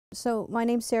So my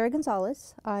name's Sarah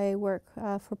Gonzalez. I work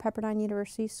for Pepperdine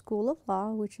University School of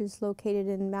Law, which is located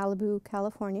in Malibu,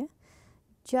 California,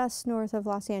 just north of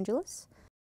Los Angeles.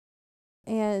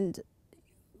 And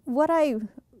what I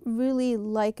really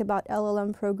like about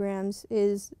LLM programs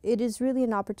is it is really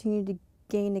an opportunity to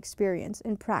gain experience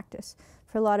and practice.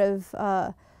 For a lot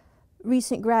of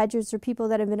recent graduates or people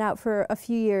that have been out for a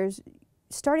few years,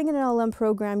 starting an LLM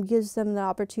program gives them the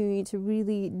opportunity to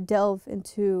really delve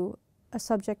into a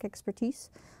subject expertise,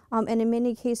 and in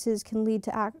many cases can lead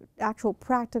to actual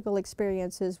practical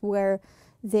experiences where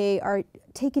they are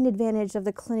taking advantage of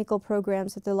the clinical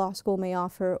programs that the law school may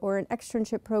offer, or an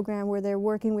externship program where they're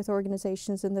working with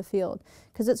organizations in the field.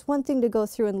 Because it's one thing to go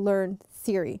through and learn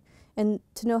theory and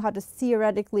to know how to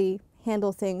theoretically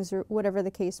handle things or whatever the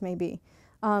case may be,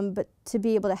 but to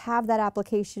be able to have that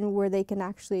application where they can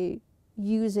actually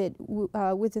use it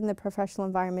within the professional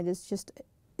environment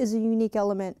is a unique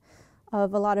element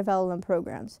of a lot of LLM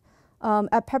programs.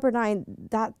 At Pepperdine,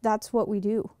 that's what we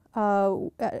do.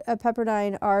 At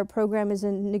Pepperdine, our program is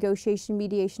in negotiation,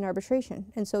 mediation,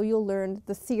 arbitration, and so you'll learn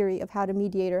the theory of how to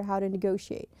mediate or how to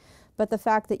negotiate. But the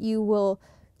fact that you will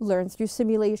learn through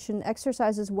simulation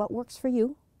exercises what works for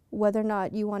you, whether or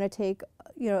not you want to take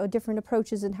different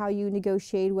approaches in how you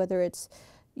negotiate, whether it's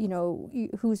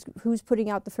who's putting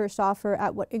out the first offer,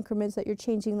 at what increments that you're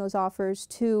changing those offers,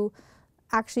 to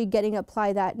actually getting to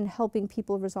apply that and helping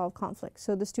people resolve conflicts.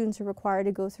 So the students are required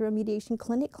to go through a mediation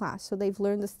clinic class, so they've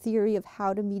learned the theory of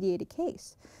how to mediate a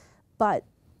case. But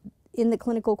in the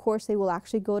clinical course, they will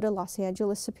actually go to Los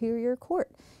Angeles Superior Court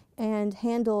and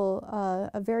handle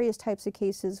various types of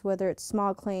cases, whether it's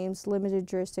small claims, limited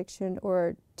jurisdiction,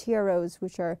 or TROs,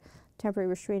 which are temporary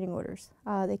restraining orders.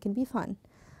 They can be fun.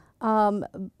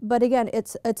 But again,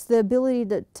 it's the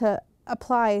ability to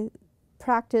apply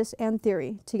practice and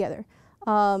theory together.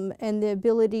 And the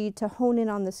ability to hone in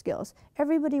on the skills.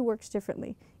 Everybody works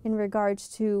differently in regards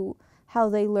to how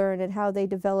they learn and how they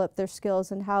develop their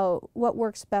skills and what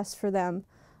works best for them,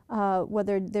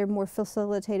 whether they're more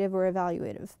facilitative or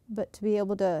evaluative. But to be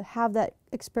able to have that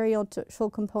experiential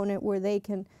component where they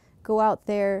can go out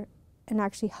there and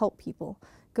actually help people,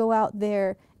 go out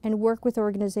there and work with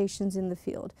organizations in the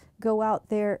field, go out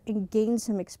there and gain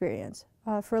some experience.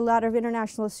 For a lot of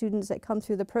international students that come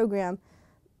through the program,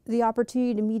 the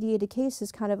opportunity to mediate a case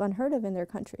is kind of unheard of in their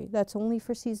country. That's only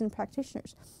for seasoned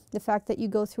practitioners. The fact that you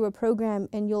go through a program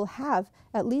and you'll have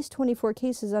at least 24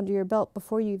 cases under your belt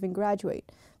before you even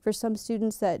graduate. For some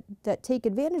students that take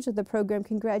advantage of the program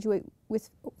can graduate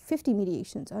with 50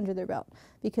 mediations under their belt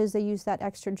because they use that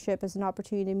externship as an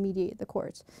opportunity to mediate the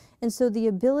courts. And so the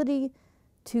ability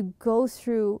to go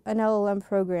through an LLM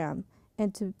program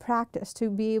and to practice, to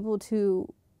be able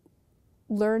to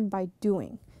learn by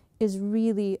doing, is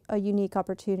really a unique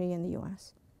opportunity in the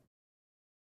U.S.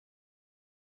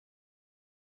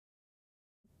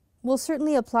 Well,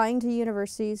 certainly applying to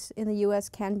universities in the U.S.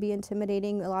 can be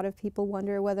intimidating. A lot of people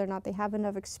wonder whether or not they have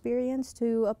enough experience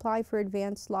to apply for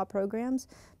advanced law programs.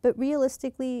 But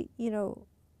realistically,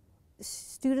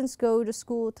 students go to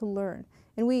school to learn.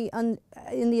 And we,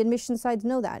 in the admission side,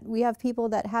 know that. We have people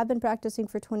that have been practicing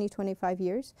for 20, 25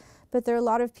 years, but there are a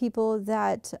lot of people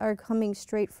that are coming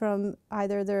straight from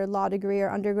either their law degree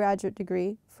or undergraduate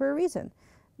degree for a reason.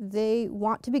 They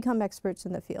want to become experts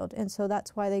in the field, and so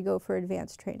that's why they go for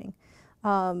advanced training.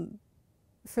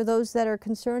 For those that are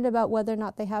concerned about whether or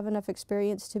not they have enough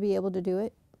experience to be able to do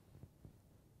it,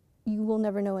 you will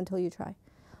never know until you try.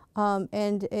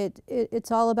 And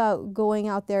it's all about going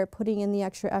out there, putting in the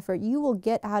extra effort. You will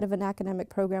get out of an academic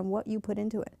program what you put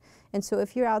into it. And so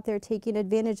if you're out there taking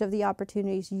advantage of the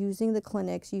opportunities, using the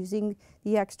clinics, using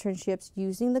the externships,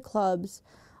 using the clubs,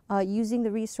 using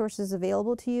the resources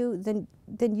available to you, then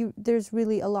there's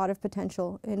really a lot of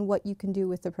potential in what you can do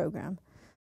with the program.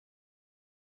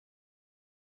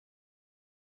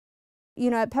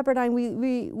 At Pepperdine,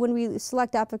 when we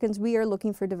select applicants, we are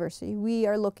looking for diversity. We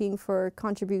are looking for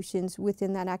contributions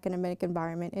within that academic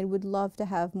environment and would love to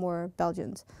have more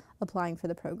Belgians applying for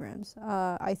the programs.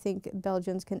 I think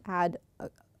Belgians can add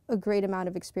a great amount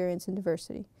of experience and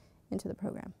diversity into the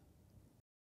program.